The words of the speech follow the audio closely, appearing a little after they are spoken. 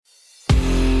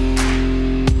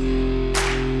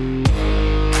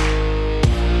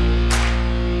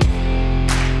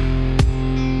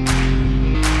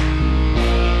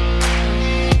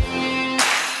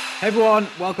everyone,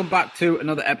 welcome back to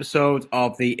another episode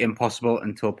of the Impossible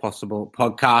Until Possible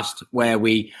podcast, where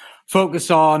we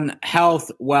focus on health,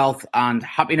 wealth, and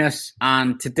happiness.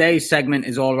 And today's segment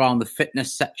is all around the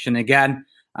fitness section again.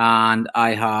 And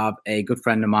I have a good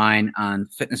friend of mine and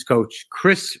fitness coach,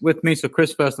 Chris, with me. So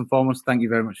Chris, first and foremost, thank you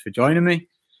very much for joining me.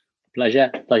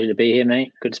 Pleasure to be here,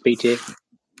 mate. Good to speak to you.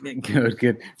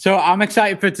 Good. So I'm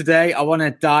excited for today. I want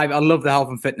to I love the health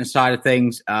and fitness side of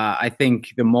things. I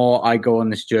think the more I go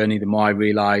on this journey, the more I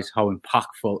realize how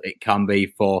impactful it can be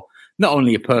for not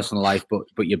only your personal life, but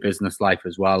your business life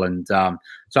as well. And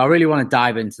so I really want to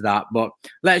dive into that. But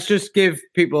let's just give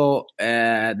people,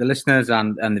 the listeners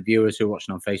and the viewers who are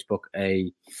watching on Facebook,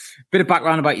 a bit of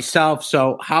background about yourself.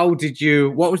 So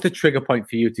what was the trigger point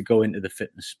for you to go into the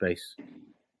fitness space?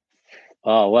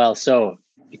 Oh, well, so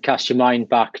you cast your mind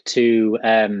back to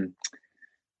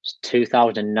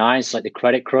 2009, it's like the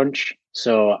credit crunch.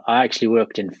 So I actually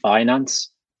worked in finance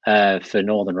for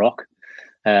Northern Rock.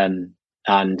 And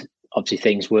obviously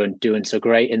things weren't doing so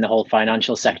great in the whole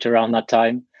financial sector around that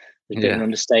time. It was a bit of an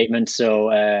understatement. So,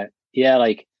 I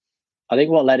think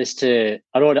what led us to,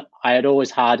 I had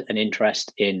always had an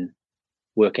interest in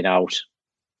working out,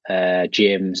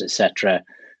 gyms, etc.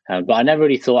 But I never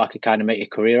really thought I could kind of make a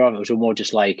career of it. It was more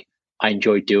just like, I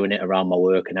enjoyed doing it around my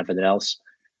work and everything else.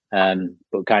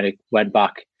 But kind of went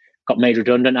back, got made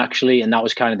redundant actually. And that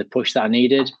was kind of the push that I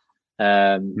needed.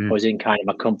 I was in kind of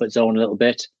my comfort zone a little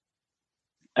bit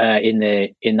in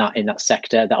that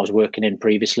sector that I was working in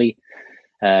previously.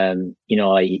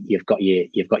 You've got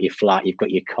your flat, you've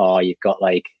got your car, you've got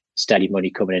like steady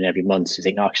money coming in every month. So you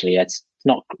think, actually, it's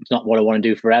not what I want to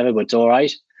do forever, but it's all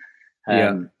right.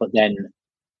 But then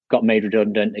got made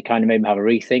redundant. It kind of made me have a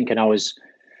rethink, and I was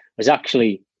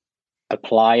actually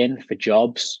applying for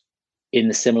jobs in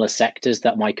the similar sectors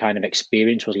that my kind of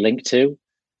experience was linked to.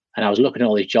 And I was looking at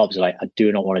all these jobs, like, I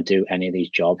do not want to do any of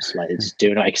these jobs. Like, it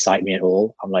do not excite me at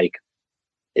all. I'm like,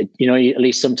 at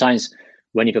least sometimes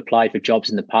when you've applied for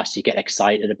jobs in the past, you get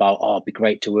excited about, oh, it'd be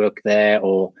great to work there.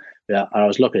 And I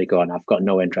was looking at it going, I've got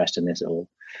no interest in this at all.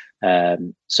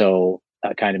 So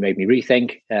that kind of made me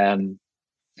rethink, had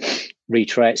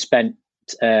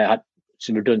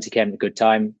some redundancy, came at a good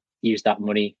time. Used that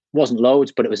money, wasn't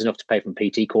loads, but it was enough to pay for a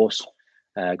PT course.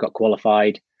 Got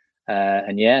qualified,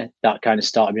 and that kind of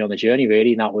started me on the journey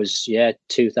really. And that was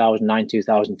 2009,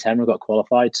 2010. We got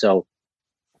qualified, so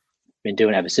been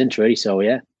doing it ever since really. So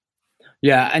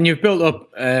and you've built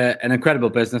up an incredible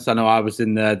business. I know I was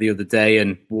in there the other day,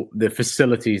 and the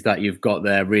facilities that you've got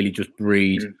there really just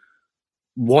breed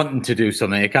wanting to do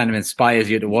something. It kind of inspires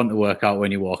you to want to work out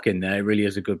when you walk in there. It really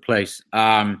is a good place.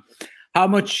 How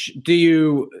much do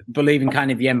you believe in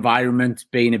kind of the environment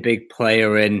being a big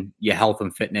player in your health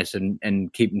and fitness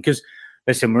and keeping, because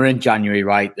listen, we're in January,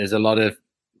 right? There's a lot of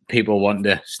people wanting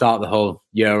to start the whole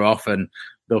year off, and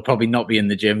they'll probably not be in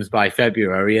the gyms by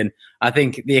February. And I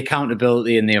think the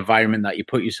accountability and the environment that you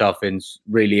put yourself in is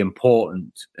really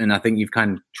important. And I think you've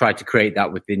kind of tried to create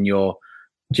that within your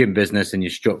gym business and your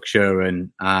structure and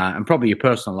probably your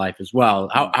personal life as well.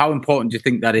 How important do you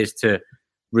think that is to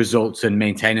results and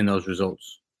maintaining those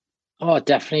results? Oh,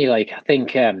 definitely. Like, I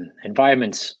think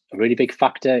environment's a really big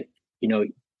factor.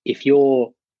 If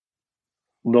you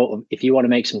want to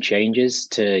make some changes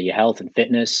to your health and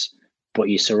fitness, but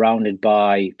you're surrounded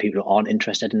by people who aren't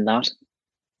interested in that,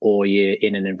 or you're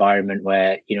in an environment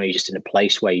where you're just in a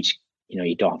place where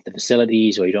you don't have the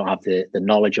facilities, or you don't have the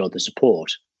knowledge or the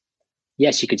support,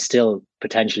 yes, you could still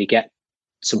potentially get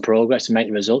some progress and make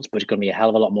the results, but it's going to be a hell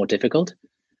of a lot more difficult.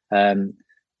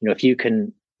 If you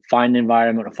can find an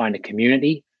environment or find a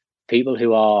community, people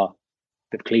who are a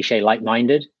bit cliche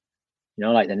like-minded,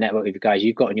 like the network of guys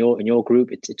you've got in your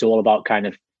group, it's all about kind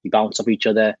of, you bounce off each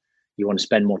other, you want to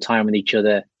spend more time with each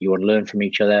other, you want to learn from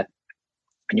each other,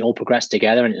 and you all progress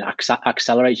together, and it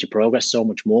accelerates your progress so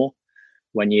much more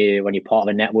when you're part of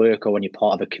a network, or when you're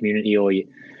part of a community, or even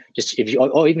if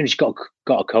you've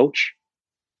got a coach.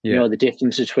 The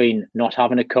difference between not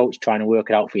having a coach, trying to work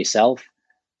it out for yourself,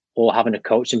 or having a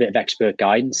coach and a bit of expert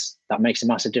guidance, that makes a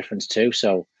massive difference too.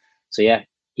 So your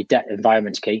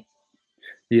environment's key.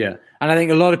 Yeah, and I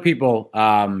think a lot of people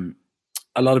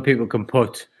can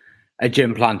put a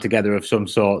gym plan together of some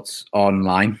sorts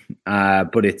online,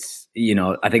 but it's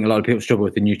I think a lot of people struggle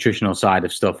with the nutritional side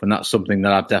of stuff, and that's something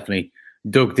that I've definitely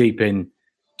dug deep in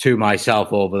to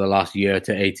myself over the last year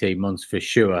to 18 months for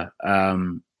sure.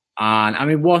 And I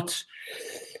mean, what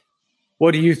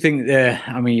do you think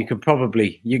you can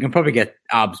probably get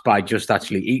abs by just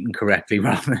actually eating correctly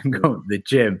rather than going to the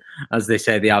gym. As they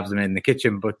say, the abs are in the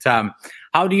kitchen. But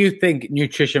how do you think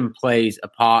nutrition plays a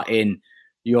part in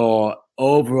your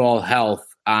overall health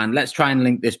and let's try and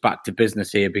link this back to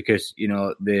business here, because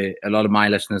a lot of my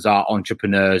listeners are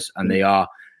entrepreneurs and they are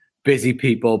busy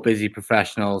people, busy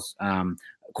professionals.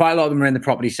 Quite a lot of them are in the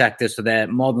property sector, so they're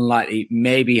more than likely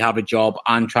maybe have a job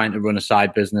and trying to run a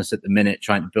side business at the minute,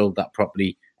 trying to build that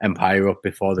property empire up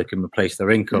before they can replace their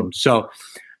income. So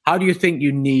how do you think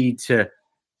you need to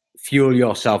fuel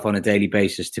yourself on a daily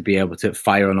basis to be able to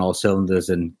fire on all cylinders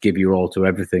and give your all to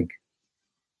everything?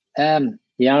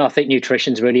 I think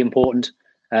nutrition is really important.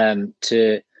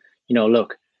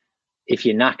 Look, if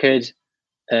you're knackered,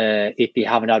 if you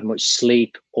haven't had much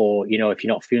sleep, or if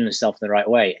you're not feeling yourself in the right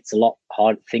way, it's a lot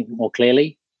harder to think more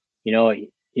clearly.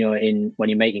 When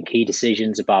you're making key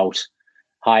decisions about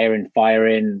hiring,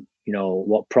 firing,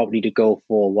 what property to go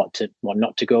for, what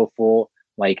not to go for,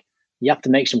 like, you have to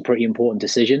make some pretty important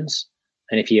decisions.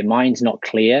 And if your mind's not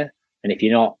clear, and if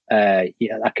you're not,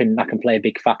 that can play a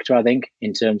big factor, I think,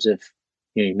 in terms of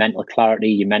your mental clarity,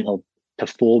 your mental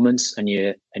performance, and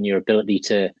your ability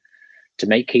to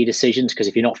make key decisions. Because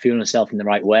if you're not feeling yourself in the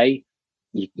right way,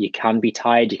 you can be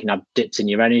tired. You can have dips in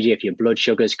your energy. If your blood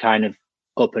sugar's kind of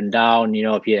up and down,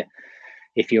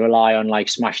 if you rely on like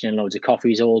smashing in loads of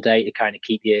coffees all day to kind of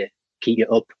keep you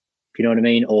up, if you know what I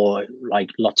mean, or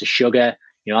like lots of sugar,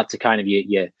 that's a kind of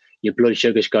your blood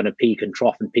sugar's going to peak and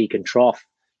trough and peak and trough.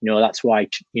 That's why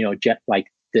like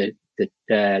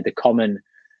the common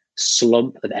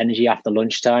slump of energy after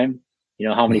lunchtime.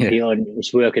 How many people in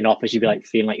this working office, you'd be like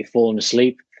feeling like you're falling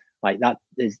asleep, like that.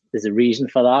 There's a reason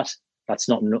for that.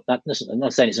 I'm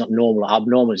not saying it's not normal or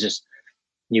abnormal. It's just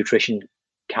nutrition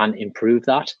can improve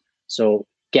that. So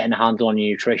getting a handle on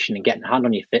your nutrition and getting a handle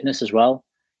on your fitness as well.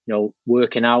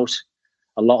 Working out.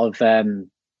 A lot of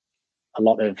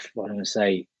what I'm going to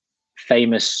say,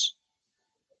 famous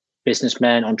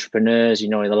businessmen, entrepreneurs, the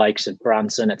likes of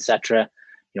Branson, etc.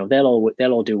 They'll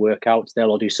all do workouts. They'll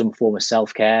all do some form of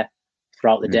self-care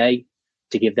throughout the day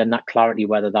to give them that clarity,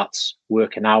 whether that's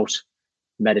working out,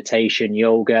 meditation,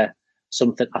 yoga,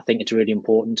 something. I think it's really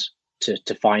important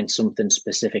to find something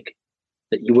specific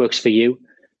that works for you,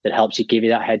 that helps you give you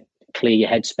that clear your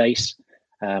headspace.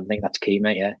 I think that's key,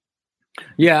 mate.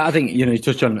 Yeah, I think, you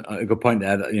touched on a good point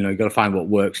there, that, you've got to find what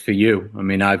works for you. I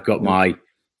mean, I've got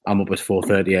I'm up at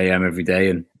 4:30 a.m. every day,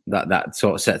 and that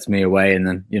sort of sets me away. And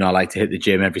then, I like to hit the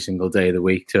gym every single day of the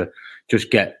week to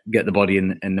just get the body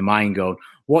and the mind going.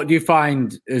 What do you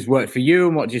find has worked for you,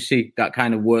 and what do you see that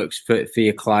kind of works for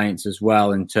your clients as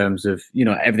well, in terms of,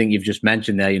 everything you've just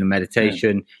mentioned there,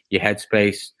 meditation, your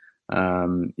headspace?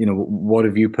 What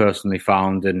have you personally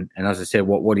found? And as I said,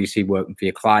 what do you see working for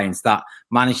your clients that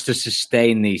manage to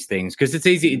sustain these things? Because it's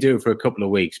easy to do it for a couple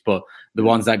of weeks, but the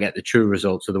ones that get the true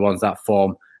results are the ones that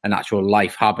form an actual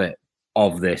life habit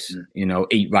of this,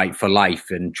 eat right for life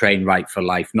and train right for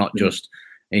life, not just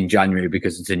in January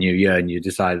because it's a new year and you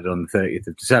decided on the 30th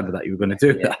of December that you were going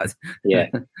to do that.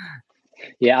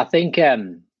 Yeah. I think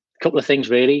a couple of things,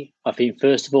 really. I think,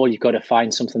 first of all, you've got to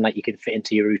find something that you can fit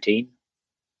into your routine.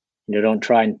 Don't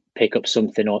try and pick up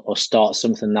something or start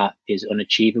something that is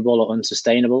unachievable or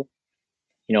unsustainable.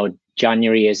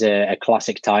 January is a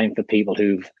classic time for people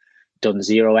who've done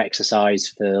zero exercise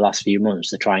for the last few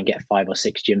months to try and get 5 or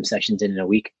 6 gym sessions in a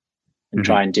week, and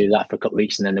try and do that for a couple of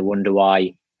weeks. And then they wonder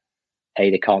why,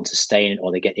 they can't sustain it,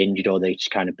 or they get injured, or they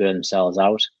just kind of burn themselves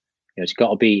out. It's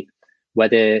got to be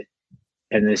and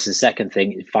this is the second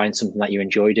thing, find something that you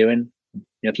enjoy doing.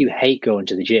 If you hate going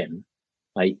to the gym,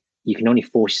 like, you can only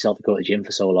force yourself to go to the gym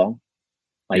for so long.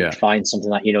 Find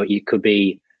something that, you could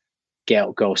be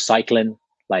go cycling,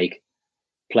 like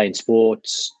playing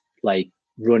sports, like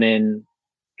running,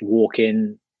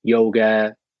 walking,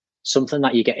 yoga, something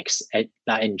that you get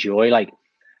that enjoy. Like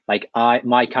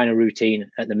my kind of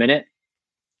routine at the minute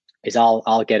is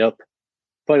I'll get up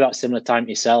probably about similar time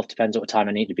to yourself, depends what time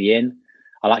I need to be in.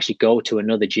 I'll actually go to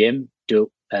another gym,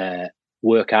 do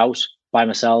work out by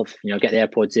myself, get the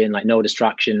AirPods in, like no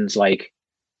distractions. Like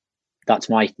that's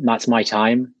my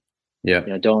time.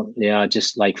 Yeah.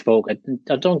 Just like focus.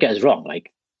 Don't get us wrong.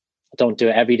 Like, I don't do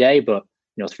it every day, but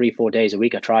 3-4 days a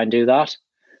week, I try and do that.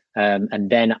 And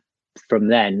then from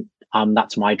then,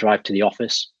 that's my drive to the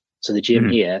office. So the gym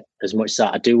here, as much as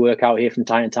I do work out here from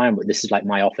time to time, but this is like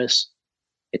my office.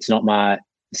 It's not my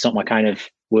kind of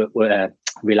work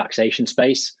relaxation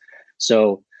space.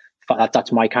 So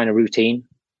that's my kind of routine.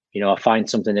 I find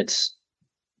something that's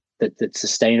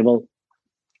sustainable.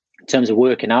 In terms of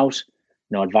working out,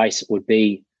 advice would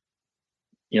be,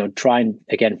 try and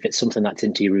again fit something that's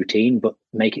into your routine, but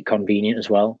make it convenient as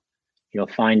well.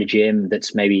 Find a gym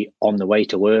that's maybe on the way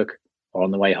to work or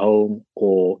on the way home,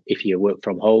 or if you work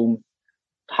from home,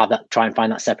 try and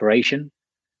find that separation.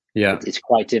 Yeah, it's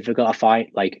quite difficult. I find,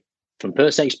 like, from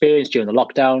personal experience during the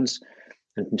lockdowns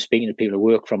and from speaking to people who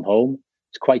work from home,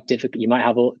 it's quite difficult. You might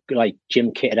have like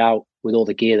gym kitted out with all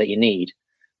the gear that you need,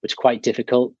 but it's quite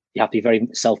difficult. You have to be very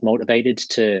self-motivated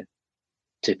to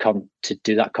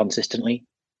do that consistently.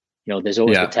 You know, there's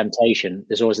always the temptation.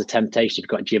 There's always the temptation. You've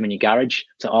got a gym in your garage,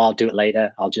 so I'll do it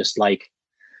later. I'll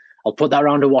put that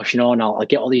round of washing on. I'll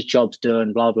get all these jobs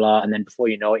done, blah blah, and then before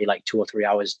you know it, you're like 2 or 3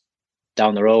 hours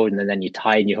down the road, and then you're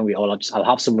tired and you're hungry. I'll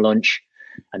have some lunch,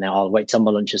 and then I'll wait till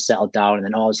my lunch has settled down, and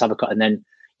then I'll just have a cut, and then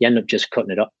you end up just putting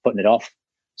it off.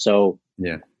 So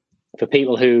for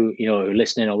people who are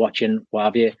listening or watching, what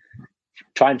have you,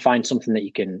 try and find something that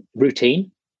you can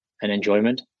routine and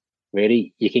enjoyment.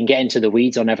 Really, you can get into the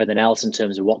weeds on everything else in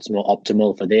terms of what's more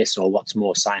optimal for this or what's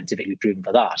more scientifically proven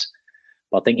for that.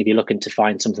 But I think if you're looking to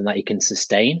find something that you can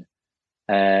sustain,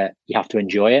 you have to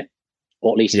enjoy it,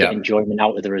 or at least get enjoyment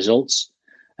out of the results.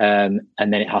 And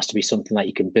then it has to be something that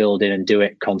you can build in and do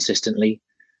it consistently,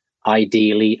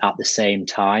 ideally at the same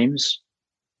times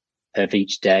of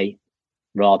each day,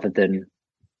 rather than,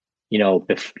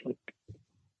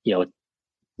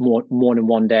 morning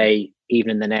one day,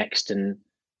 evening the next, and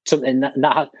something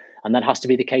that has to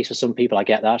be the case for some people. I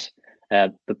get that,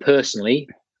 but personally,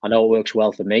 I know it works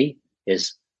well for me.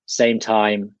 Is same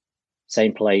time,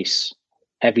 same place,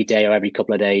 every day or every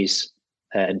couple of days,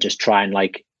 and just try and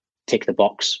like tick the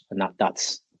box, and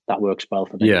that works well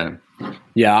for me.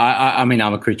 Yeah. I mean,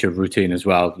 I'm a creature of routine as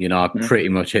well. I pretty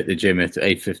much hit the gym at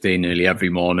 8:15 nearly every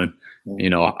morning.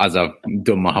 As I've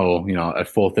done my whole, at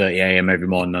 4:30 a.m. every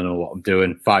morning, I know what I'm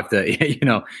doing.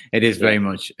 5:30, it is very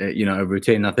much, a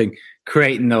routine. I think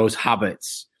creating those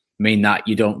habits mean that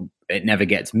it never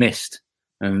gets missed.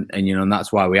 And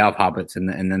that's why we have habits, and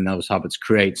then those habits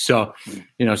create. So,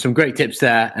 some great tips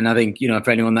there. And I think,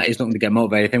 for anyone that is looking to get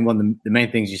motivated, I think one of the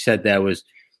main things you said there was,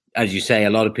 as you say,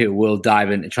 a lot of people will dive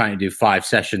into trying to do 5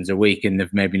 sessions a week, and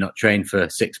they've maybe not trained for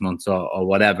 6 months or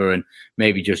whatever, and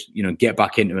maybe just, get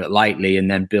back into it lightly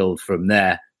and then build from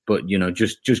there. But,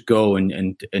 just go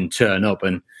and turn up.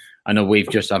 And I know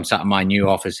I'm sat in my new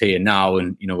office here now,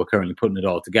 and, we're currently putting it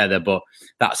all together, but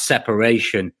that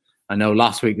separation, I know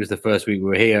last week was the first week we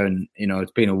were here, and,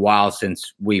 it's been a while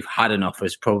since we've had an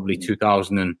office, probably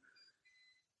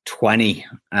 2020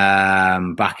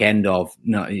 back end of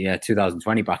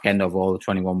 2020 back end of all the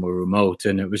 21 were remote,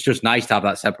 and it was just nice to have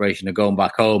that separation of going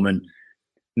back home and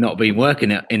not being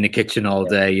working in the kitchen all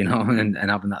day, and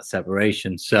having that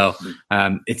separation. So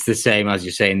it's the same as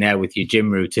you're saying there with your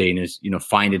gym routine is,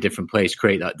 find a different place,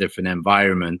 create that different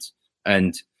environment,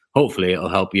 and hopefully it'll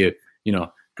help you,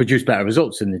 produce better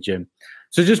results in the gym.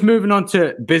 So just moving on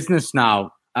to business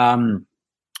now.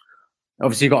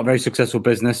 Obviously, you've got a very successful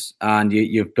business, and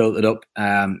you've built it up,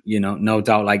 no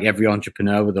doubt, like every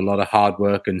entrepreneur, with a lot of hard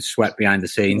work and sweat behind the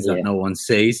scenes that no one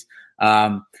sees.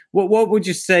 What would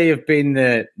you say have been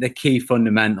the key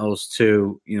fundamentals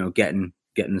to, getting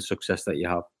the success that you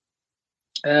have?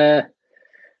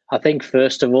 I think,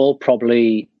 first of all,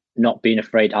 probably not being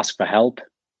afraid to ask for help,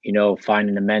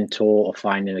 finding a mentor or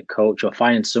finding a coach or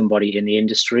finding somebody in the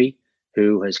industry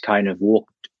who has kind of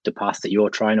walked the path that you're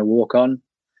trying to walk on.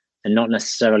 And not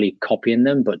necessarily copying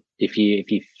them, but if you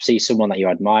see someone that you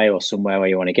admire or somewhere where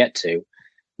you want to get to, it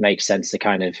makes sense to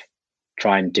kind of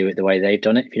try and do it the way they've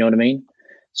done it, if you know what I mean.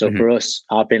 So for us,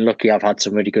 I've been lucky. I've had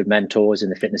some really good mentors in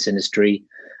the fitness industry.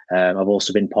 I've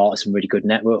also been part of some really good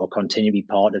network, or continue to be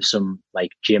part of some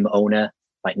like gym owner,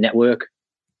 like network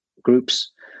groups,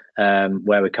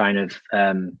 where we kind of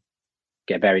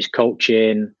get various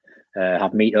coaching,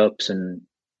 have meetups and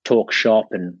talk shop,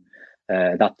 and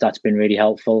that's been really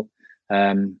helpful.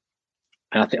 And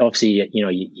I think obviously,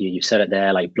 you said it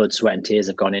there, like blood, sweat and tears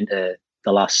have gone into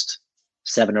the last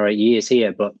 7 or 8 years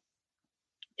here. But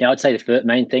I'd say the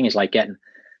main thing is like getting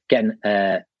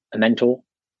a mentor,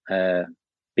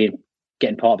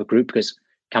 getting part of a group, because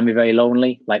it can be very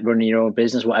lonely, like running your own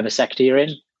business, whatever sector you're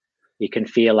in. You can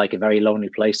feel like a very lonely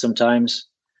place sometimes,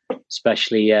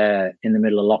 especially in the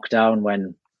middle of lockdown,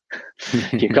 when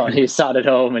you're sat at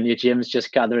home and your gym's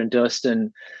just gathering dust,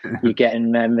 and you're getting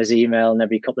members email, and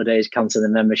every couple of days cancel the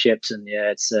memberships, and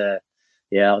it was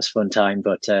a fun time.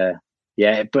 But I'm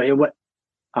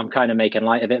kind of making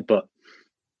light of it. But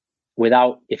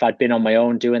if I'd been on my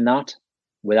own doing that,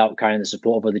 without kind of the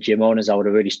support of other gym owners, I would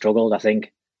have really struggled. I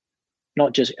think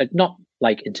not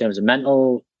like in terms of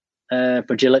mental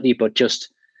fragility, but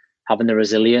just having the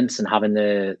resilience and having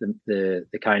the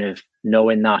kind of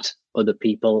knowing that other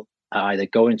people are either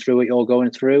going through what you're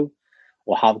going through,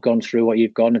 or have gone through what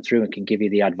you've gone through, and can give you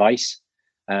the advice.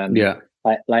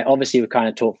 Like obviously we kind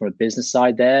of talk from a business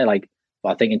side there, but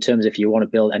I think in terms of if you want to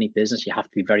build any business, you have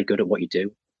to be very good at what you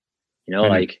do.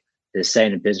 Like there's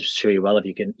saying in business really well, if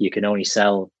you can only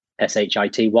sell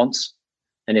shit once,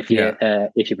 and if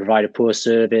you provide a poor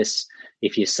service,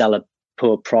 if you sell a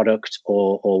poor product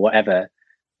or whatever,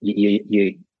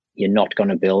 you're not going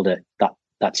to build it.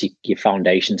 That's your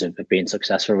foundations of being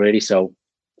successful, really. So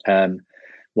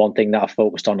one thing that I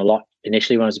focused on a lot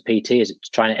initially when I was a PT is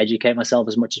trying to educate myself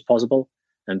as much as possible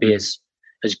and be as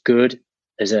good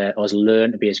as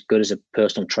learn to be as good as a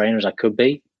personal trainer as I could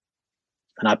be.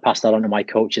 And I pass that on to my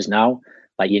coaches now.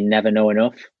 Like, you never know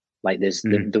enough. Like, there's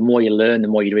the more you learn, the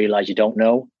more you realize you don't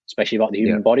know, especially about the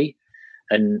human body.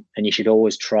 And you should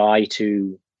always try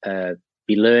to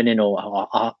be learning or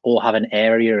have an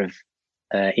area of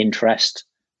interest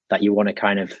that you want to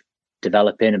kind of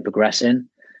develop in and progress in.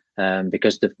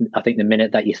 Because I think the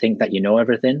minute that you think that you know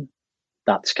everything,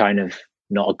 that's kind of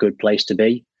not a good place to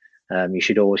be. You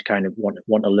should always kind of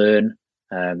want to learn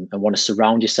and want to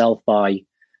surround yourself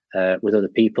with other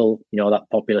people. You know, that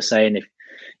popular saying,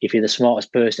 if you're the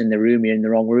smartest person in the room, you're in the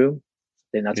wrong room. I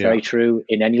think that's very true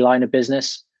in any line of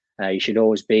business. You should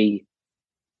always be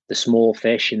the small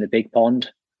fish in the big pond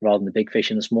rather than the big fish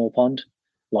in the small pond.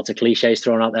 Lots of cliches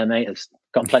thrown out there, mate. I've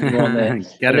got plenty more in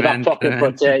the back pocket,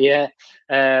 but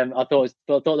I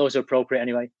thought those were appropriate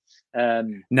anyway.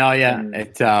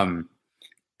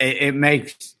 It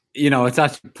makes, you know, it's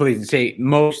actually pleasing to see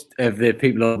most of the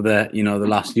people over there, you know, the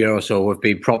last year or so have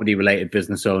been property related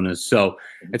business owners. So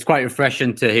it's quite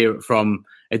refreshing to hear it from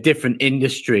a different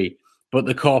industry, but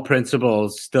the core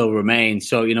principles still remain.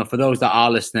 So, you know, for those that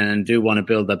are listening and do want to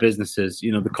build their businesses,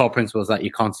 you know, the core principles that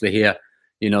you constantly hear,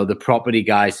 you know, the property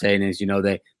guys saying is, you know,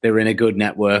 they're in a good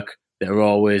network. They're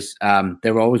always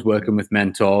working with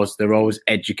mentors. They're always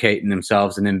educating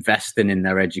themselves and investing in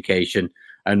their education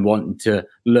and wanting to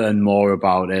learn more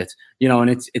about it, you know. And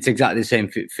it's exactly the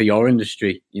same for your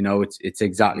industry. You know, it's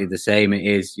exactly the same. It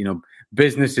is, you know,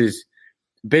 business is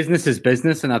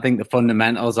business. And I think the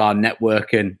fundamentals are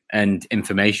networking and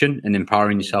information and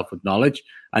empowering yourself with knowledge.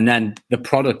 And then the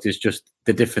product is just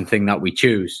the different thing that we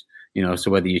choose, you know. So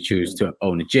whether you choose to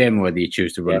own a gym, whether you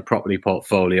choose to run a property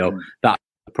portfolio, that's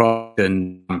the product.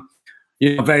 And,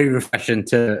 you know, very refreshing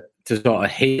to sort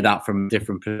of hear that from a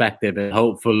different perspective. And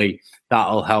hopefully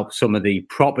that'll help some of the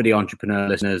property entrepreneur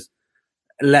listeners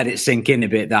let it sink in a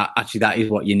bit that actually that is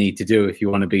what you need to do if you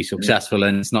want to be successful.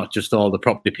 And it's not just all the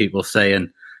property people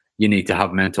saying you need to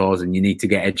have mentors and you need to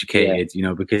get educated, you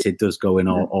know, because it does go in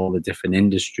all the different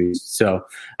industries. So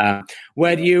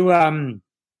where do you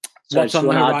what's on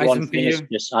the horizon for you?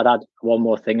 I'd add one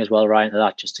more thing as well, Ryan, to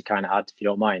that, just to kind of add, if you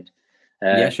don't mind.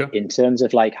 Sure. In terms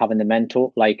of like having the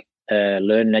mentor, like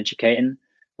learning, educating,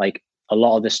 like a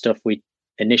lot of the stuff when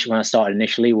I started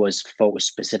initially was focused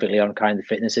specifically on kind of the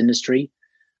fitness industry.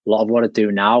 A lot of what I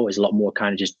do now is a lot more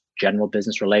kind of just general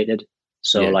business related.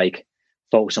 So like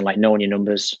focus on like knowing your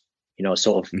numbers, you know,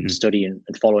 sort of studying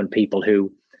and following people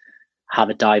who have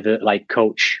a like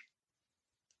coach,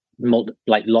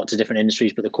 like lots of different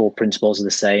industries, but the core principles are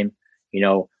the same. You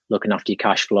know, looking after your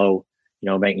cash flow, you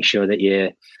know, making sure that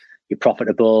you're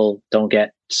profitable. Don't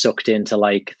get sucked into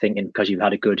like thinking because you've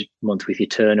had a good month with your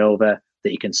turnover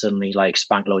that you can suddenly like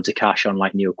spank loads of cash on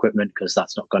like new equipment, because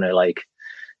that's not going to like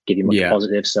give you much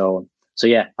positive. So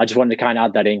yeah, I just wanted to kind of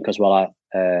add that in because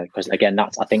again,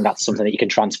 I think that's something that you can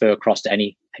transfer across to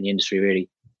any industry really.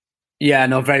 Yeah,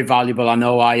 no, very valuable. I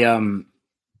know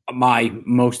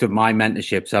most of my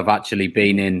mentorships have actually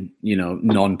been in, you know,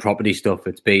 non-property stuff.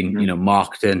 It's been, you know,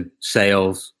 marketing,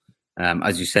 sales,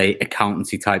 as you say,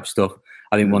 accountancy type stuff.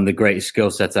 I think one of the greatest skill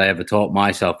sets I ever taught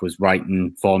myself was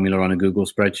writing formula on a Google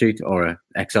spreadsheet or an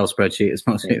Excel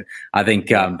spreadsheet. I think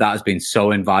that has been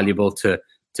so invaluable to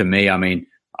me. I mean,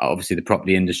 obviously the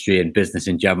property industry and business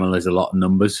in general is a lot of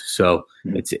numbers, so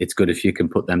it's good if you can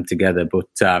put them together. But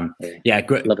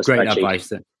great advice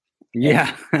there.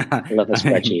 Yeah, love a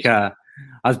spreadsheet. Think,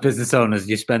 as business owners,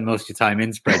 you spend most of your time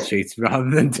in spreadsheets rather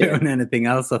than doing anything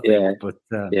else, I think. But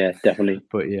definitely.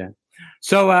 But yeah.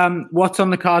 So what's on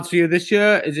the cards for you this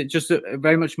year? Is it just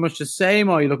very much the same,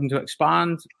 or are you looking to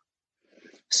expand?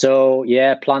 So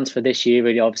yeah, plans for this year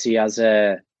really, obviously, as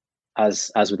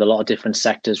with a lot of different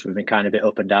sectors, we've been kind of a bit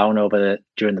up and down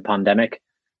during the pandemic.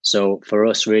 So for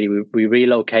us, really, we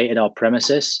relocated our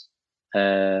premises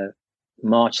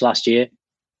March last year.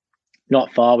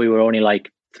 Not far, we were only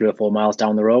like 3 or 4 miles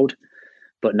down the road,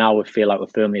 but now we feel like we're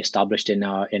firmly established in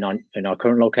our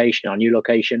current location, our new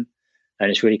location, and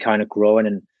it's really kind of growing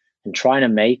and trying to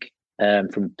make,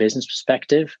 from a business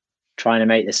perspective, trying to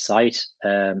make this site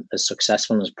as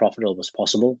successful and as profitable as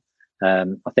possible. I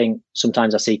think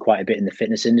sometimes I see quite a bit in the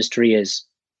fitness industry is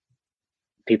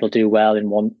people do well in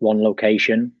one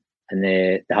location and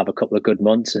they have a couple of good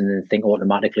months and then think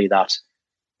automatically that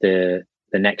the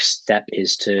next step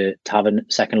is to have a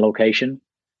second location.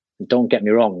 Don't get me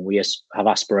wrong, we have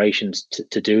aspirations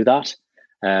to do that.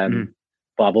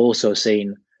 But I've also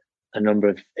seen a number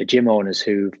of gym owners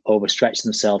who've overstretched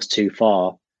themselves too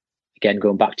far. Again,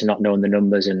 going back to not knowing the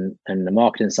numbers and the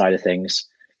marketing side of things,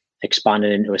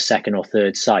 expanding into a second or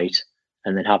third site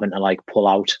and then having to like pull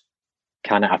out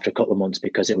kind of after a couple of months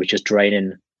because it was just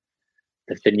draining.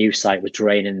 The new site was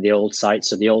draining the old site.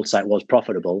 So the old site was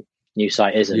profitable. New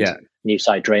site isn't. Yeah. New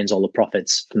site drains all the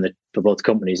profits for both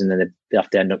companies, and then they have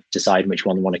to end up deciding which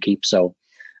one they want to keep. So,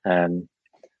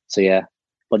 yeah.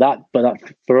 But that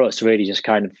for us really just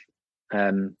kind of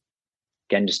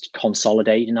again just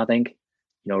consolidating. I think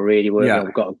really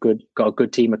we've got a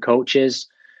good team of coaches,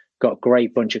 got a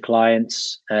great bunch of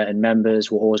clients and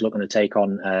members. We're always looking to take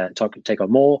on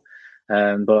more.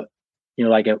 But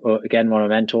like again, one of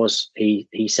my mentors,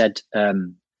 he said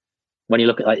when you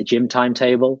look at like the gym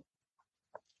timetable.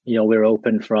 We're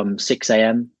open from 6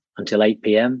 a.m. until 8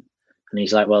 p.m. And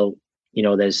he's like, well,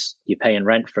 you're paying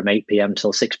rent from 8 p.m.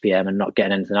 till 6 p.m. and not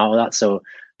getting anything out of that. So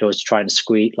those trying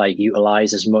to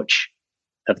utilize as much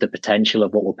of the potential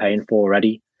of what we're paying for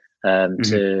already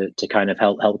to kind of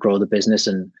help grow the business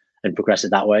and progress it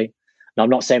that way. Now,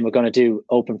 I'm not saying we're going to do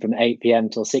open from 8 p.m.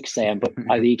 till 6 a.m., but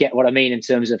you get what I mean in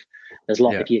terms of there's a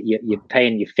lot of you're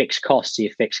paying your fixed costs to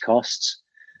your fixed costs.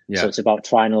 Yeah. So it's about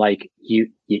trying to you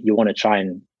want to try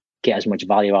and get as much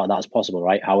value out of that as possible,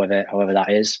 right? However that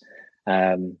is.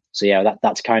 So yeah,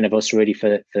 that's kind of us really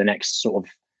for the next sort of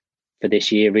for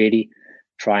this year, really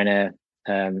trying to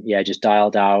just dial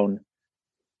down,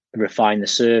 refine the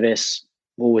service,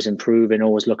 always improving,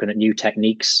 always looking at new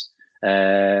techniques,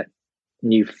 new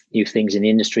things in the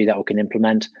industry that we can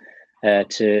implement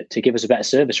to give us a better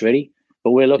service, really.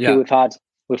 But we're lucky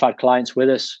we've had clients with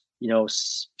us,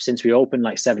 since we opened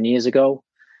like 7 years ago.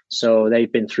 So they've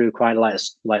been through quite a lot of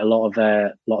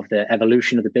the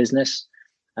evolution of the business.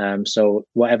 So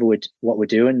what we're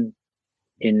doing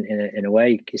in a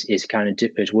way is kind of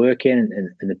is working,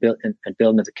 and the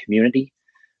building of the community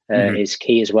is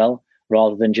key as well,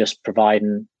 rather than just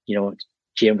providing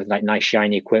gym with like nice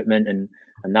shiny equipment and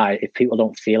that. If people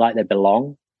don't feel like they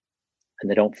belong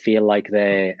and they don't feel like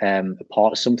they're a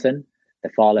part of something,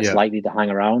 they're far less likely to hang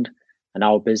around. And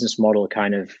our business model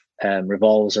kind of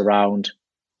revolves around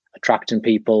attracting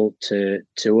people to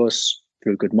us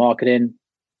through good marketing,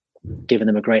 giving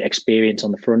them a great experience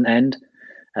on the front end.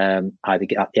 Either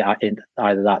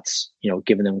that's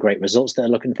giving them great results that they're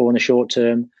looking for in the short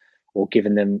term, or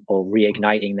giving them or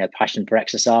reigniting their passion for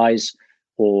exercise,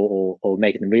 or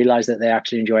making them realize that they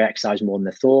actually enjoy exercise more than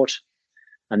they thought,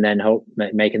 and then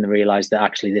making them realize that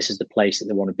actually this is the place that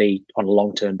they want to be on a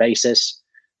long-term basis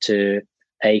to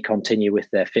continue with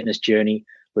their fitness journey,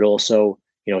 but also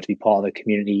to be part of the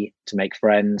community, to make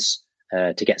friends,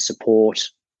 to get support,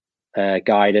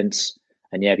 guidance,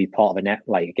 and be part of a net.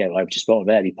 Like I've just spoken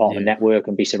there, be part of a network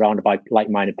and be surrounded by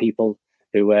like-minded people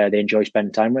who they enjoy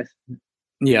spending time with.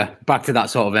 Yeah, back to that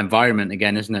sort of environment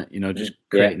again, isn't it? Just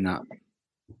creating that.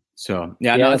 So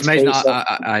no, it's amazing.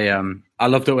 I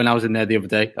loved it when I was in there the other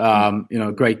day.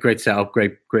 Great setup,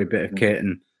 great bit of kit,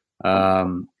 and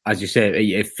as you say,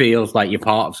 it feels like you're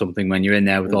part of something when you're in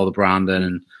there with all the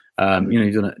branding, and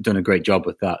you've done a great job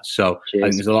with that. So cheers. I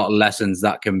think there's a lot of lessons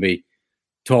that can be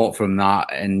taught from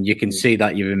that, and you can see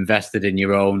that you've invested in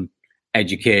your own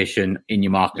education, in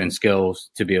your marketing skills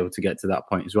to be able to get to that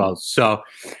point as well. So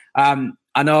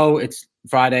I know it's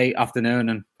Friday afternoon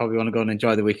and probably want to go and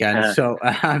enjoy the weekend. So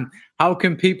how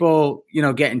can people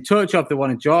get in touch, or if they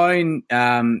want to join,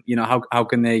 how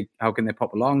can they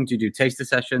pop along? Do you do taster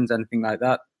sessions, anything like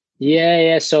that?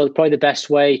 Yeah. So probably the best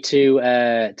way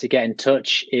to get in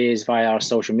touch is via our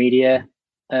social media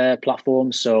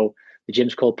platforms. So the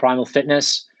gym's called Primal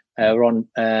Fitness. We're on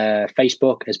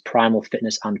Facebook as Primal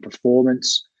Fitness and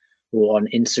Performance. We're on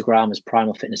Instagram as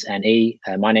Primal Fitness NE.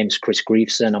 My name is Chris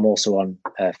Grieveson. I'm also on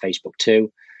Facebook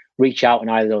too. Reach out on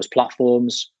either of those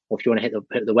platforms, or if you want to hit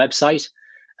the website,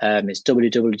 it's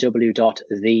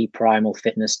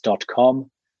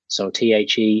www.theprimalfitness.com. So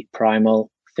THE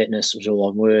Primal Fitness was all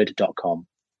one word.com.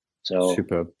 So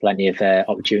superb. Plenty of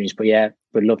opportunities. But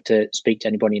would love to speak to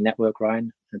anybody in network,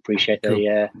 Ryan, and appreciate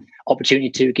the opportunity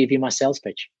to give you my sales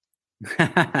pitch.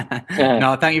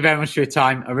 No, thank you very much for your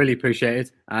time. I really appreciate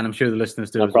it, and I'm sure the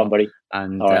listeners do as well. Buddy.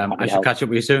 And I shall catch up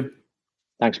with you soon.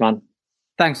 Thanks, man.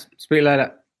 Thanks. Speak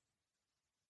later.